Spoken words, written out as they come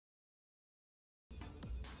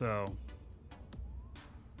So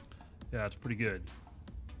yeah, it's pretty good.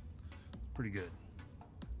 It's pretty good.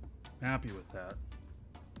 Happy with that.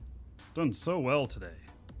 Done so well today.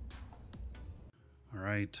 All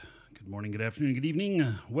right. Good morning, good afternoon, good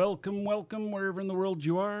evening. Welcome, welcome, wherever in the world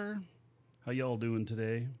you are. How y'all doing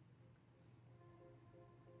today?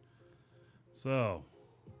 So,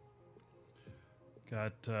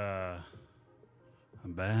 I'm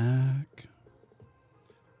back.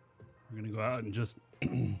 We're gonna go out and just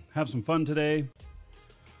have some fun today.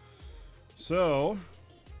 So,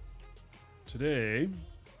 today,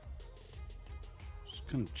 just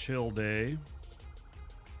kind of chill day.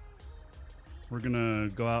 We're gonna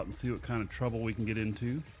go out and see what kind of trouble we can get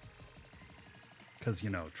into. Because, you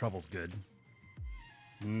know, trouble's good.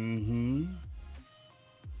 Mm-hmm.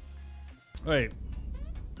 All right.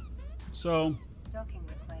 So, Docking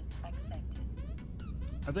request accepted.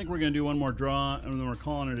 I think we're gonna do one more draw and then we're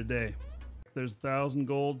calling it a day. There's 1,000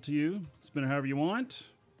 gold to you. Spin it however you want.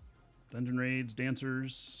 Dungeon raids,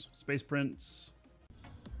 dancers, space prints.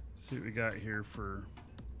 Let's see what we got here for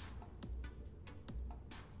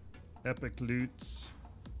epic loots.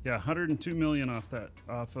 Yeah, 102 million off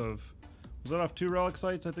of, was that off 2 relic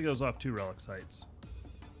sites? I think it was off 2 relic sites.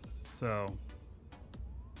 So,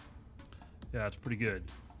 yeah, it's pretty good.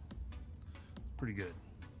 Pretty good.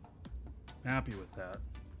 Happy with that.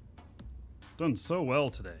 Done so well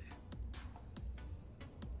today.